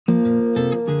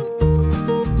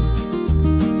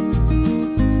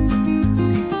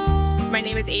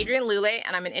is Adrienne Lulay,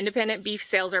 and I'm an independent beef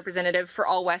sales representative for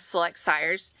All West Select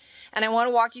Sires. And I want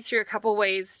to walk you through a couple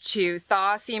ways to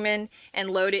thaw semen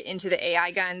and load it into the AI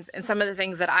guns and some of the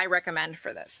things that I recommend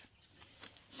for this.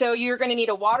 So you're going to need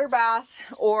a water bath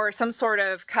or some sort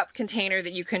of cup container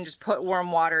that you can just put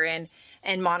warm water in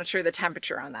and monitor the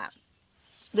temperature on that.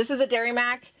 This is a Dairy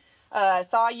Mac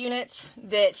thaw unit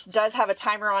that does have a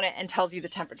timer on it and tells you the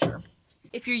temperature.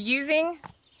 If you're using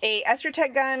a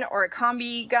Estrotech gun or a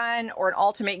combi gun or an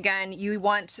ultimate gun, you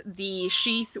want the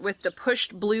sheath with the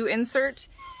pushed blue insert.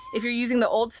 If you're using the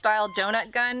old style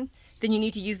donut gun, then you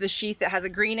need to use the sheath that has a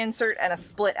green insert and a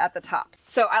split at the top.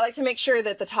 So I like to make sure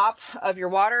that the top of your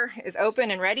water is open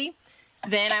and ready.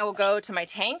 Then I will go to my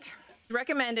tank. It's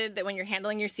recommended that when you're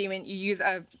handling your semen, you use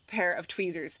a pair of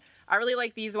tweezers. I really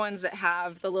like these ones that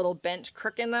have the little bent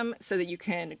crook in them so that you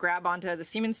can grab onto the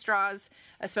semen straws,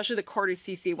 especially the 1/4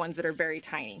 cc ones that are very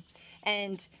tiny.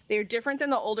 And they're different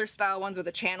than the older style ones with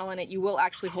a channel in it. You will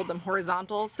actually hold them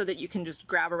horizontal so that you can just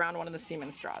grab around one of the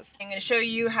semen straws. I'm going to show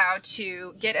you how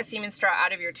to get a semen straw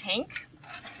out of your tank.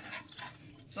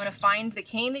 You want to find the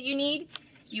cane that you need.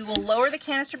 You will lower the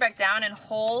canister back down and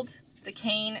hold the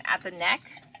cane at the neck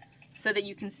so that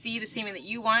you can see the semen that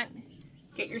you want.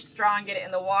 Get your straw and get it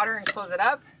in the water and close it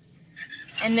up.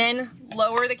 And then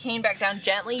lower the cane back down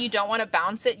gently. You don't want to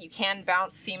bounce it. You can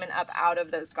bounce semen up out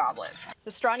of those goblets.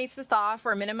 The straw needs to thaw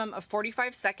for a minimum of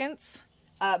 45 seconds,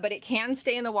 but it can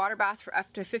stay in the water bath for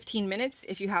up to 15 minutes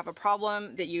if you have a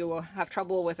problem that you have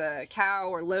trouble with a cow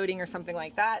or loading or something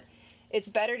like that. It's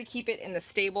better to keep it in the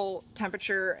stable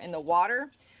temperature in the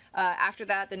water. After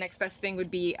that, the next best thing would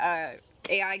be a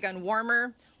AI gun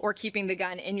warmer or keeping the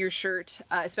gun in your shirt,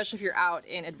 especially if you're out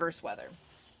in adverse weather.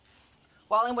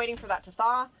 While I'm waiting for that to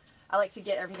thaw, I like to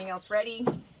get everything else ready.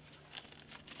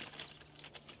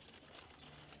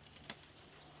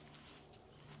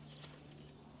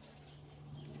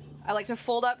 I like to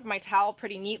fold up my towel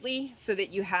pretty neatly so that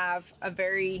you have a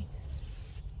very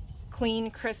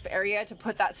clean, crisp area to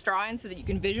put that straw in so that you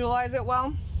can visualize it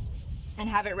well and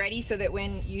have it ready so that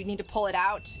when you need to pull it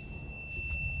out,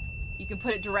 you can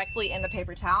put it directly in the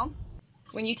paper towel.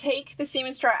 When you take the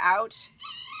semen straw out,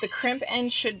 the crimp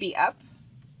end should be up.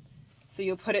 So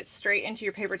you'll put it straight into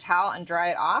your paper towel and dry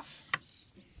it off.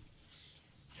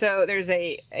 So there's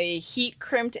a heat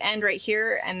crimped end right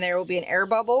here and there will be an air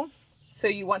bubble. So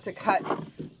you want to cut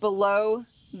below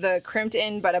the crimped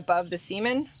end but above the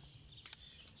semen.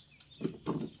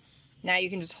 Now you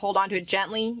can just hold onto it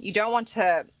gently. You don't want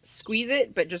to squeeze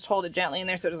it, but just hold it gently in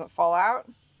there so it doesn't fall out.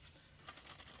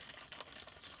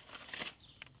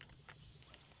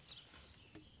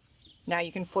 Now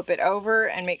you can flip it over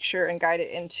and make sure and guide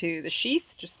it into the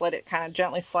sheath. Just let it kind of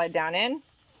gently slide down in.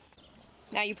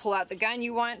 Now you pull out the gun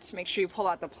you want. Make sure you pull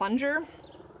out the plunger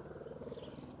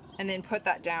and then put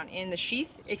that down in the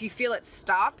sheath. If you feel it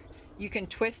stop, you can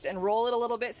twist and roll it a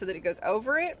little bit so that it goes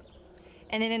over it.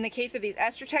 And then in the case of these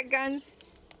Estrotech guns,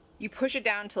 you push it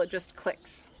down until it just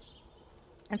clicks.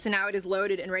 And so now it is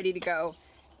loaded and ready to go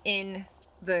in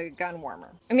the gun warmer.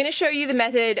 I'm going to show you the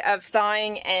method of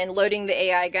thawing and loading the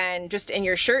AI gun just in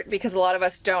your shirt because a lot of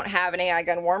us don't have an AI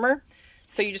gun warmer.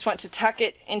 So you just want to tuck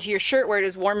it into your shirt where it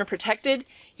is warm and protected.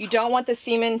 You don't want the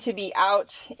semen to be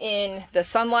out in the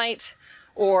sunlight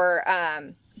or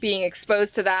being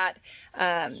exposed to that.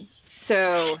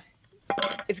 So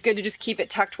it's good to just keep it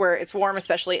tucked where it's warm,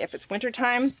 especially if it's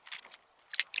wintertime.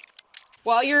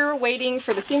 While you're waiting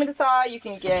for the semen to thaw, you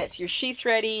can get your sheath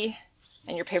ready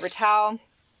and your paper towel.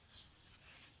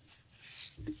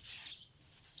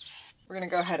 We're going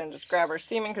to go ahead and just grab our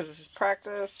semen because this is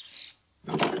practice.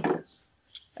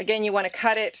 Again, you want to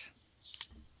cut it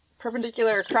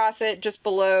perpendicular across it just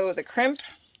below the crimp.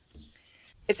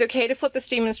 It's okay to flip the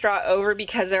semen straw over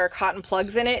because there are cotton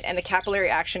plugs in it and the capillary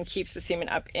action keeps the semen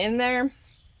up in there.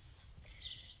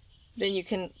 Then you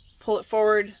can pull it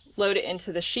forward, load it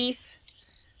into the sheath,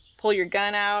 pull your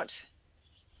gun out,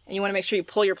 and you want to make sure you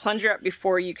pull your plunger up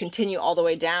before you continue all the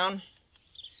way down.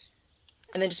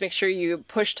 And then just make sure you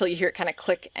push till you hear it kind of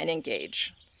click and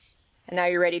engage. And now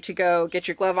you're ready to go get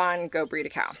your glove on and go breed a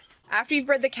cow. After you've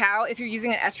bred the cow, if you're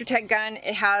using an Estrotech gun,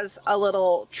 it has a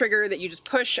little trigger that you just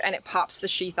push and it pops the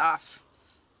sheath off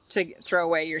to throw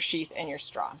away your sheath and your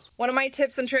straw. One of my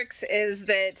tips and tricks is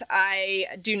that I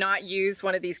do not use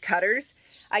one of these cutters.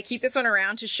 I keep this one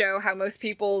around to show how most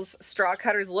people's straw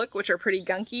cutters look, which are pretty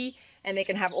gunky, and they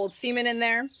can have old semen in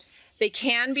there. They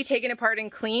can be taken apart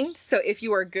and cleaned, so if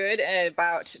you are good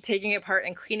about taking it apart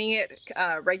and cleaning it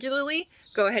regularly,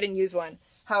 go ahead and use one.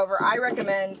 However, I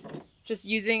recommend just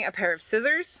using a pair of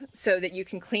scissors so that you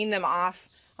can clean them off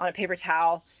on a paper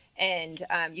towel and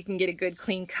you can get a good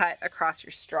clean cut across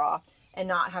your straw. and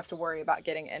not have to worry about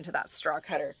getting into that straw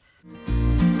cutter.